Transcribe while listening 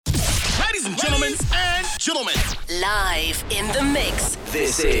Gentlemen. Live in the mix.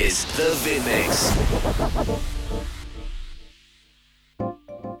 This is the VinMix.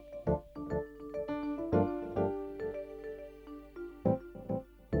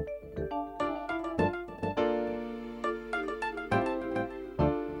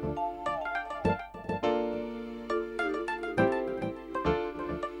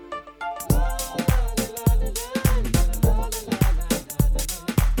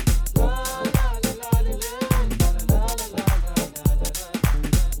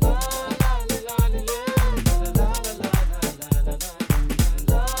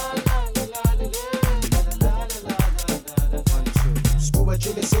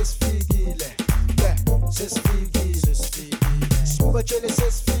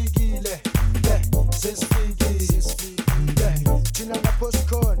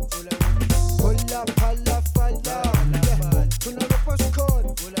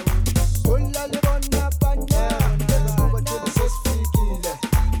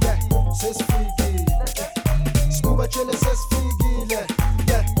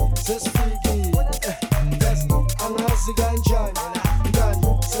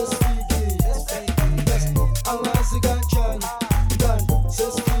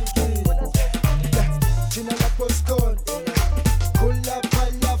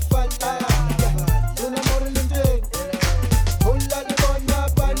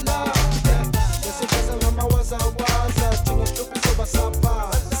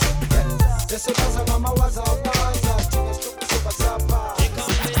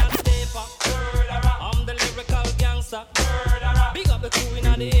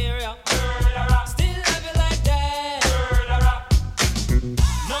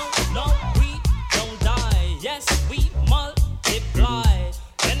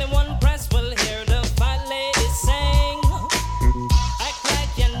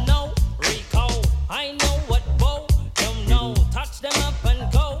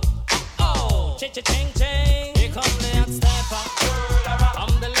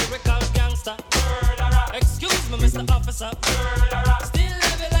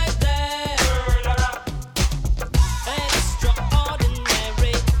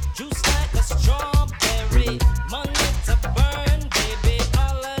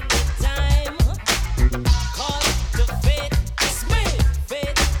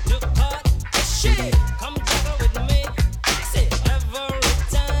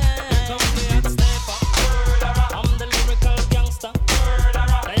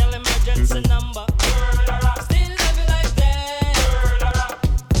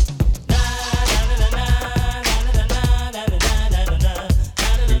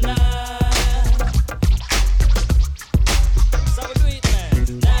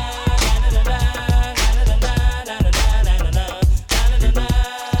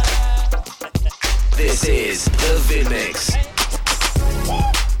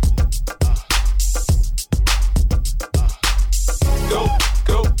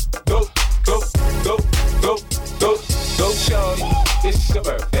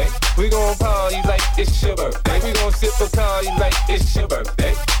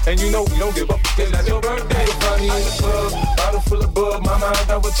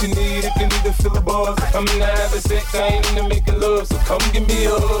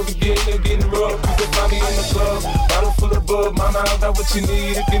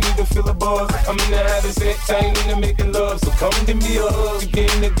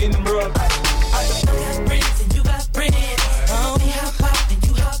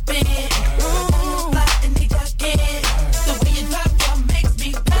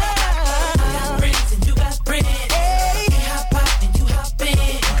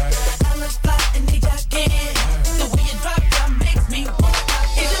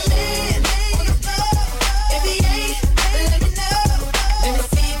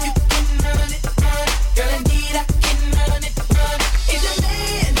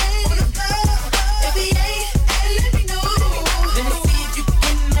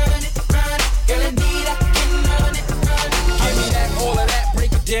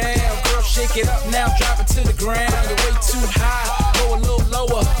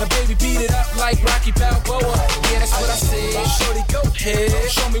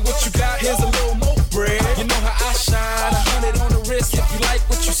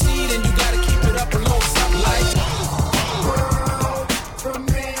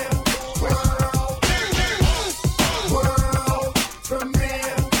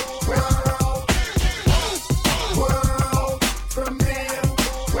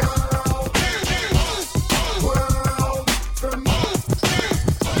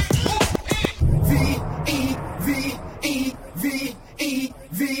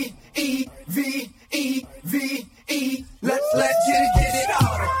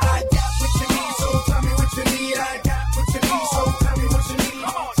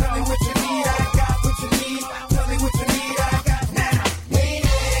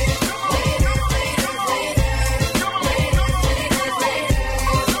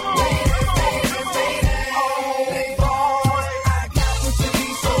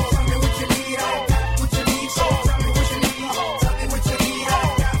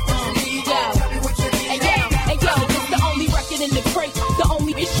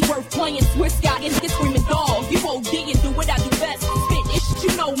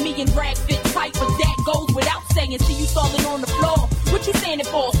 and see you falling on the floor. What you standing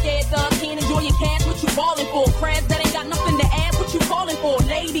for? Scared thugs can't enjoy your cash. What you balling for? Crabs that ain't got nothing to add. What you calling for?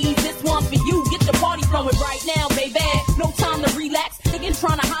 Ladies, this one's for you. Get the party flowing right now, baby. No time to relax. Niggas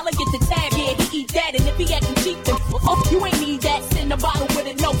trying to holler, get the tab. Yeah, he eat that. And if he acting cheap, then you ain't need that. Sit in the bottle with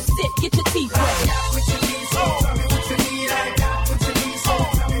it, no sip. Get your teeth wet. I got what you need, so tell me what you need. I got what you need, so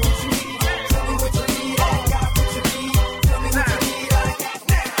tell me what you need. Tell me what you need. I got what you need. Tell me what you need. I got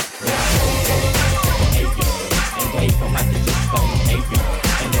that. And wait for my just phone behavior.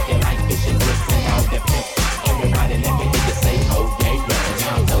 And if you like fishing, listen out that fish. Everybody let me hear you say, oh yeah, yeah. And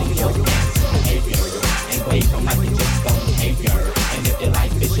I'll tell you your behavior. And wait for my just phone behavior. And if you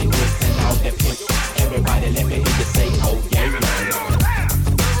like fishing, listen out that fish. Everybody let me hear you say, oh yeah, yeah.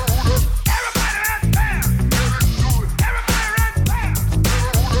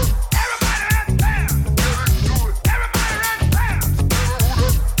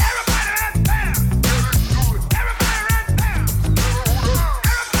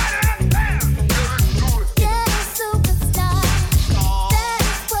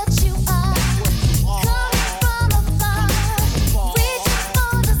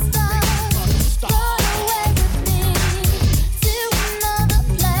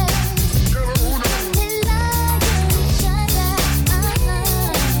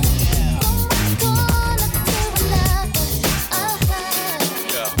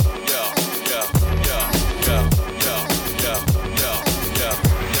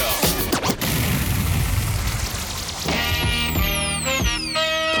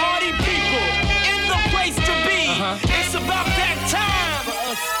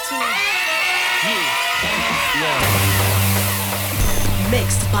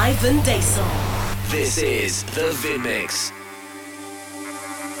 Mixed by BENZI. This is the VinMix.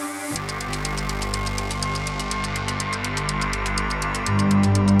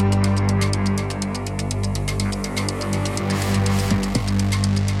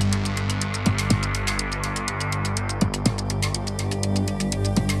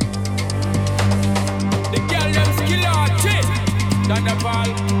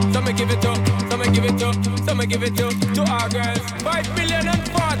 Give it to our girls. 5 million and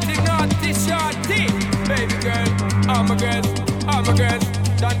 40 naughty shorty. Baby girl, all my girls,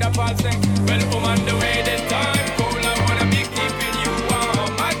 Thunderfall say, well, I'm on the way this time. Cool, I wanna be keeping you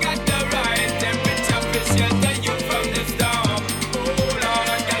warm. I got the right temperature to shelter you from the storm. Hold on,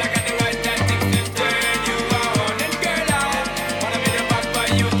 girl, I got the right tactics to turn you on. And girl, I wanna be the papa,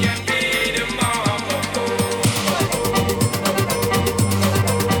 you can be the mom.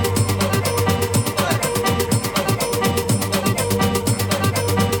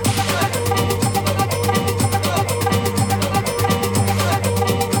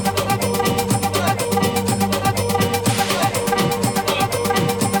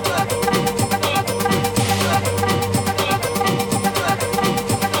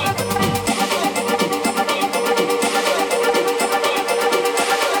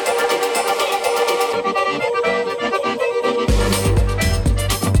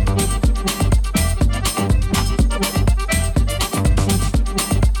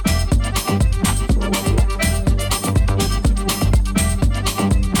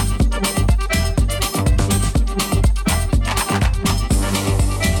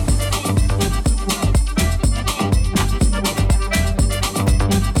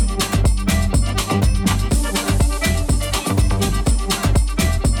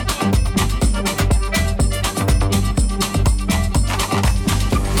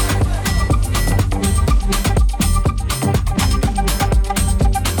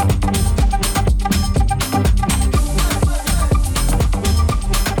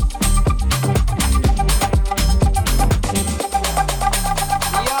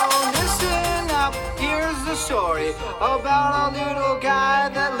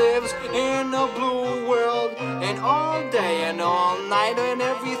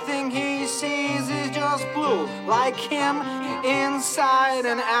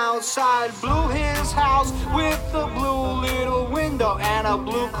 Blew his house with a blue little window and a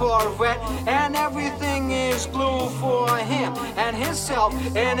blue Corvette, and everything is blue for him and himself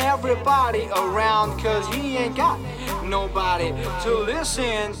and everybody around, 'cause he ain't got nobody to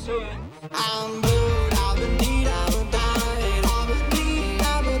listen to. I'm blue.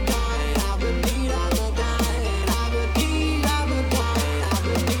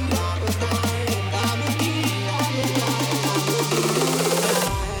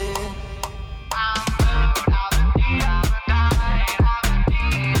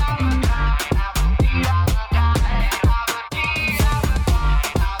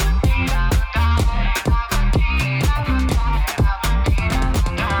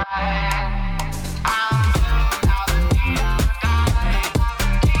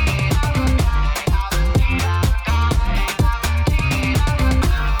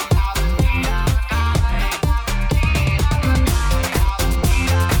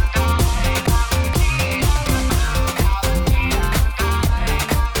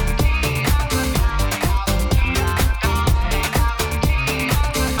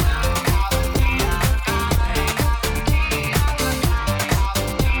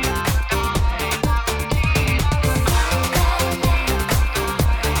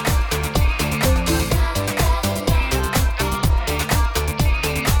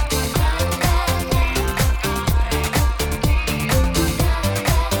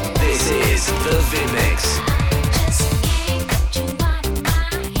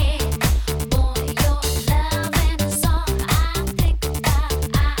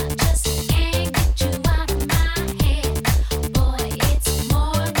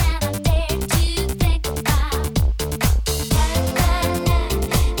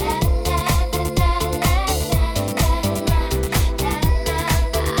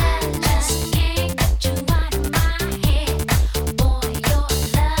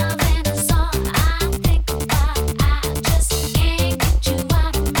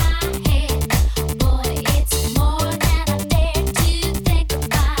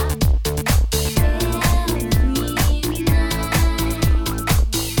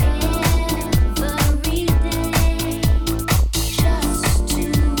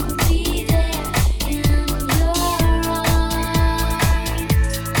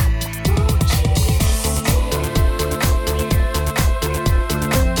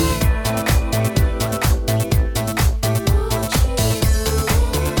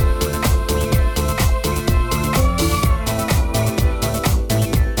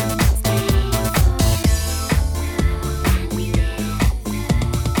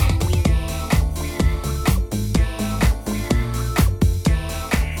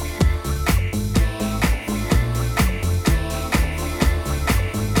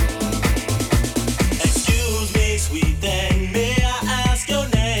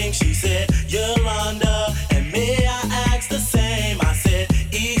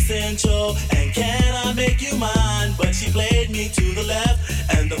 control. And can I make you mine? But she played me to the left,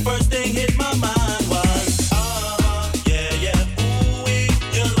 and the first thing hit my mind was, yeah, yeah, ooh-wee,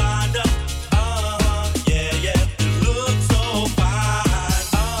 Yolanda. Yeah, yeah, you look so fine.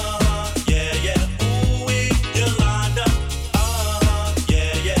 Yeah, yeah, ooh-wee, Yolanda.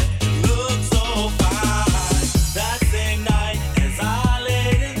 Yeah, yeah, you look so fine. That same night, as I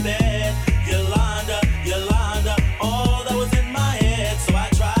laid in bed, Yolanda, Yolanda, all that was in my head. So I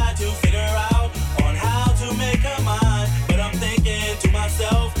tried to figure out on how to make her mine, but I'm thinking to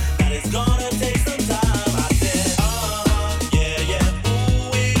myself that it's gonna take some time. I said, yeah, yeah,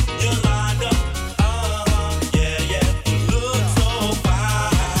 ooh-wee, Yolanda. Yeah, yeah, you look so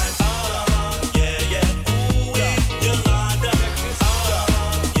fine. Yeah, yeah, ooh-wee, Yolanda.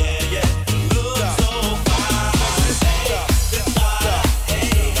 Yeah, yeah, you look so fine.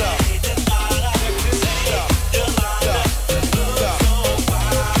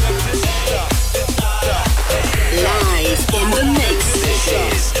 Live in the mix. This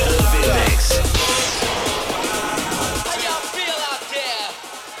is the VinMix. How y'all feel out there?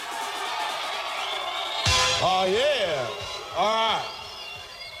 Oh yeah.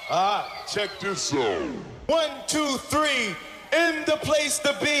 Alright, check this out. 1, 2, 3, in the place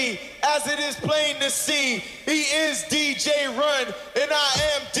to be, as it is plain to see. He is DJ Run, and I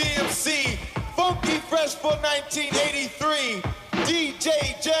am DMC. Funky fresh for 1983. DJ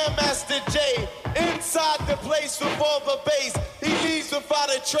Jam Master J, inside the place with all the bass. He leaves without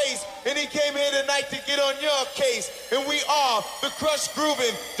a trace, and he came here tonight to get on your case. And we are the crush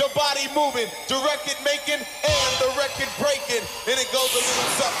grooving, the body moving, the record making, and the record breaking. And it goes a little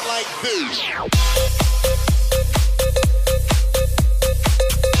something like this.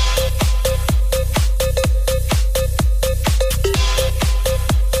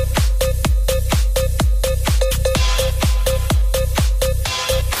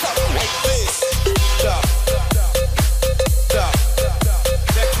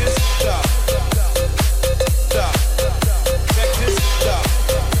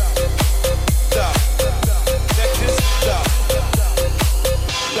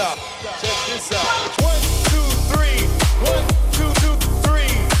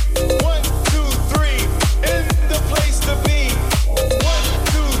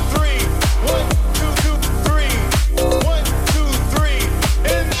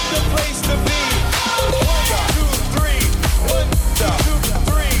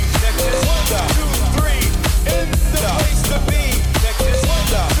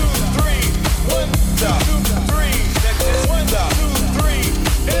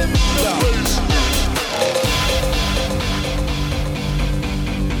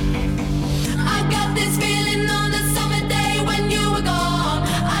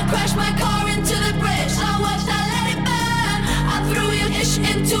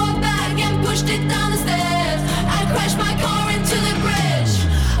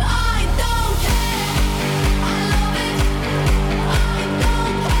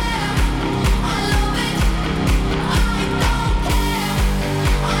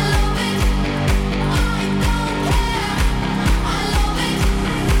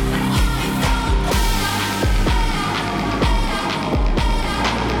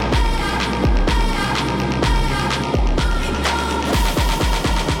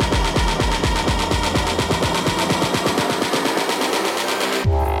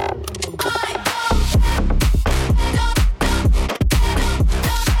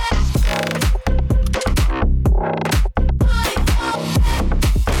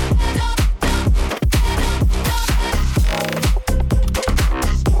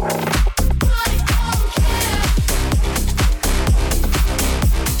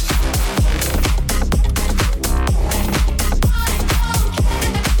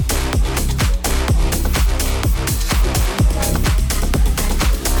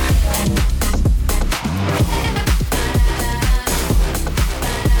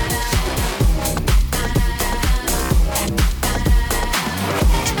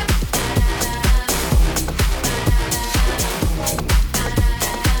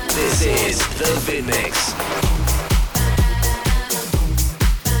 VinMix.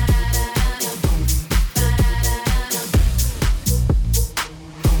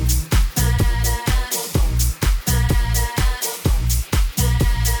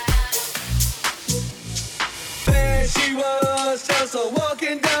 There she was, just a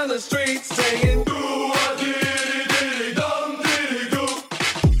walking down the street singing Doh Wah Diddy Diddy Dum Diddy Doo.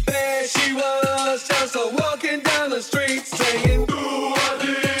 There she was, just a walking down the street singing Doh Wah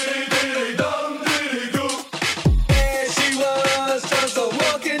Diddy Diddy Dum Diddy Doo.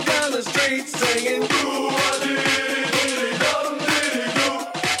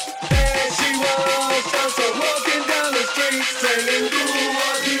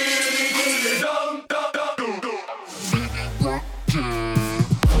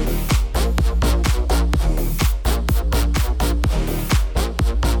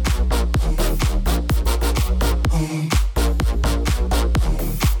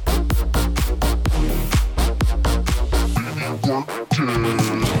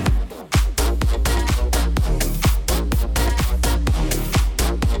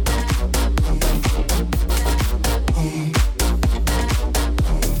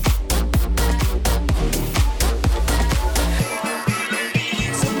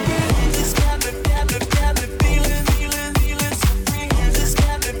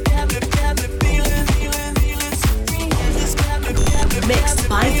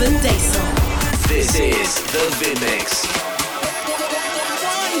 This is the VinMix.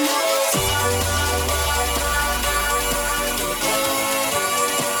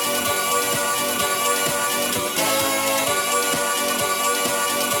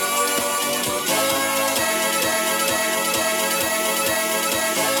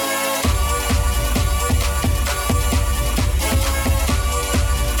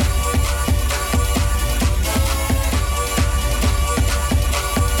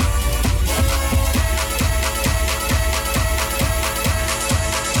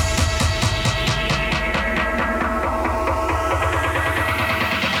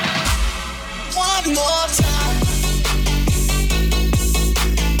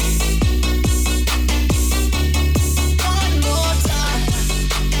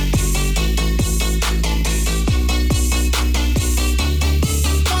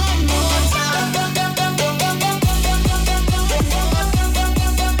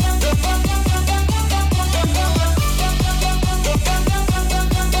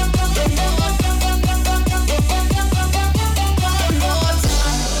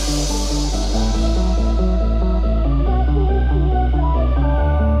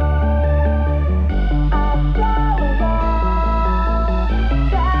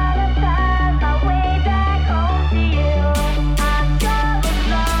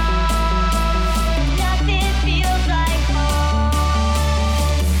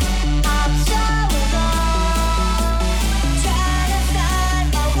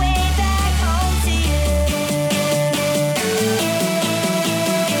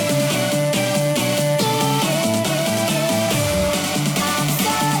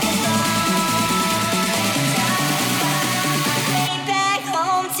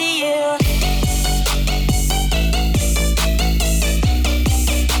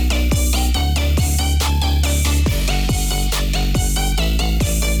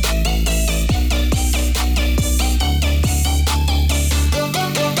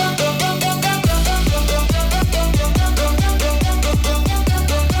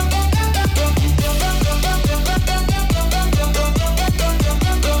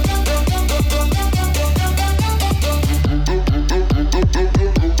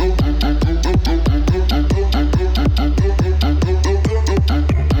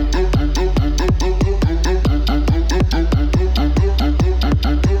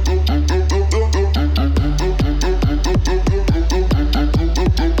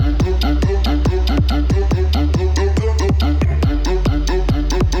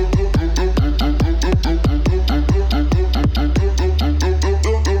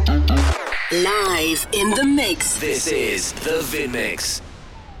 Live in the mix. This is the VinMix.